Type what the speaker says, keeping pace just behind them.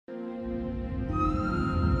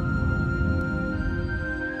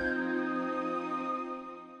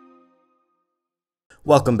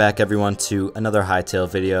Welcome back everyone to another Hytale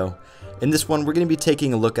video. In this one we're going to be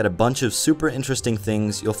taking a look at a bunch of super interesting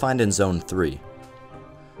things you'll find in Zone 3.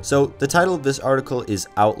 So the title of this article is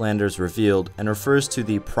Outlanders Revealed and refers to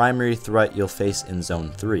the primary threat you'll face in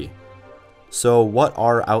Zone 3. So what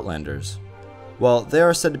are Outlanders? Well, they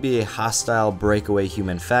are said to be a hostile breakaway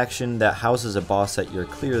human faction that houses a boss that you're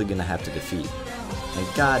clearly going to have to defeat.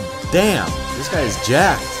 And god damn, this guy is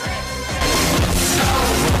jacked!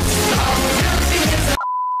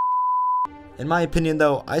 In my opinion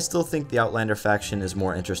though, I still think the Outlander faction is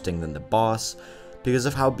more interesting than the boss because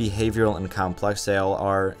of how behavioral and complex they all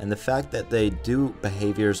are and the fact that they do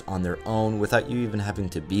behaviors on their own without you even having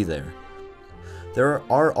to be there. There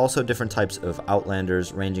are also different types of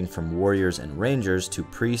Outlanders ranging from warriors and rangers to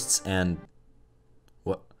priests and...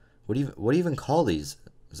 What do you even call these?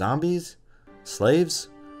 Zombies? Slaves?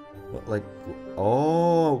 What, like...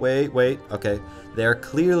 Oh, wait, okay. They're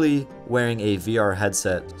clearly wearing a VR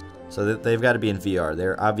headset. So they've got to be in VR.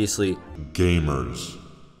 They're obviously gamers.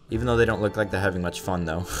 Even though they don't look like they're having much fun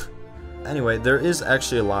though. Anyway, there is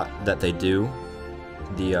actually a lot that they do.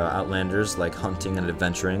 The Outlanders, like hunting and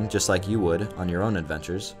adventuring, just like you would on your own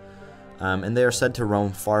adventures. And they are said to roam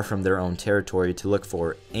far from their own territory to look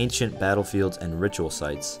for ancient battlefields and ritual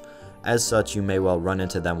sites. As such, you may well run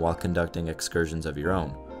into them while conducting excursions of your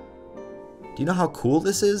own. Do you know how cool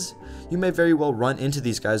this is? You may very well run into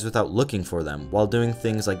these guys without looking for them, while doing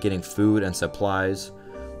things like getting food and supplies,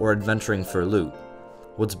 or adventuring for loot.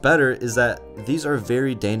 What's better is that these are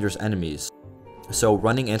very dangerous enemies, so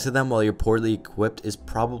running into them while you're poorly equipped is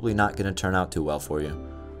probably not going to turn out too well for you.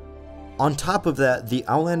 On top of that, the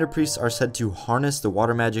Outlander priests are said to harness the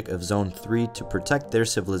water magic of Zone 3 to protect their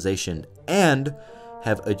civilization, and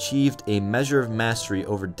have achieved a measure of mastery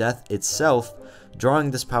over death itself, drawing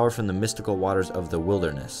this power from the mystical waters of the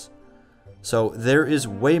wilderness. So there is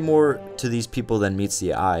way more to these people than meets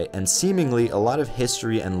the eye, and seemingly a lot of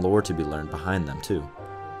history and lore to be learned behind them too.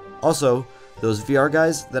 Also, those VR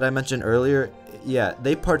guys that I mentioned earlier, yeah,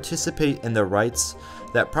 they participate in the rites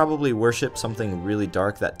that probably worship something really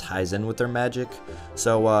dark that ties in with their magic.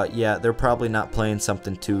 So yeah, they're probably not playing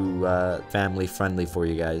something too family friendly for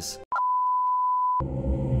you guys.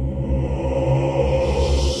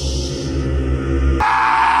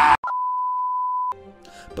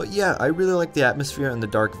 But yeah, I really like the atmosphere and the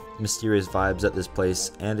dark, mysterious vibes that this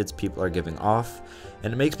place and its people are giving off,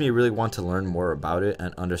 and it makes me really want to learn more about it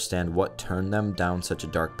and understand what turned them down such a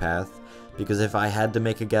dark path, because if I had to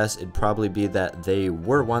make a guess, it'd probably be that they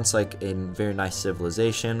were once like a very nice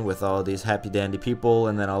civilization with all these happy dandy people,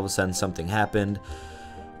 and then all of a sudden something happened,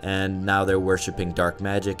 and now they're worshipping dark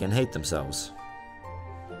magic and hate themselves.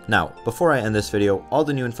 Now, before I end this video, all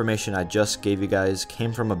the new information I just gave you guys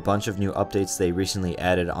came from a bunch of new updates they recently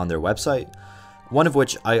added on their website, one of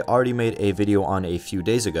which I already made a video on a few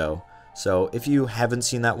days ago, so if you haven't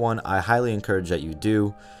seen that one, I highly encourage that you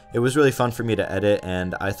do. It was really fun for me to edit,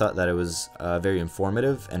 and I thought that it was very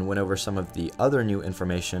informative and went over some of the other new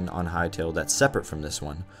information on Hytale that's separate from this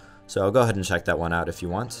one, so go ahead and check that one out if you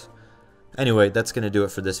want. Anyway, that's going to do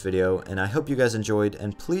it for this video, and I hope you guys enjoyed,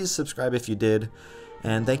 and please subscribe if you did.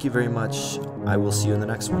 And thank you very much. I will see you in the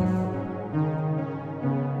next one.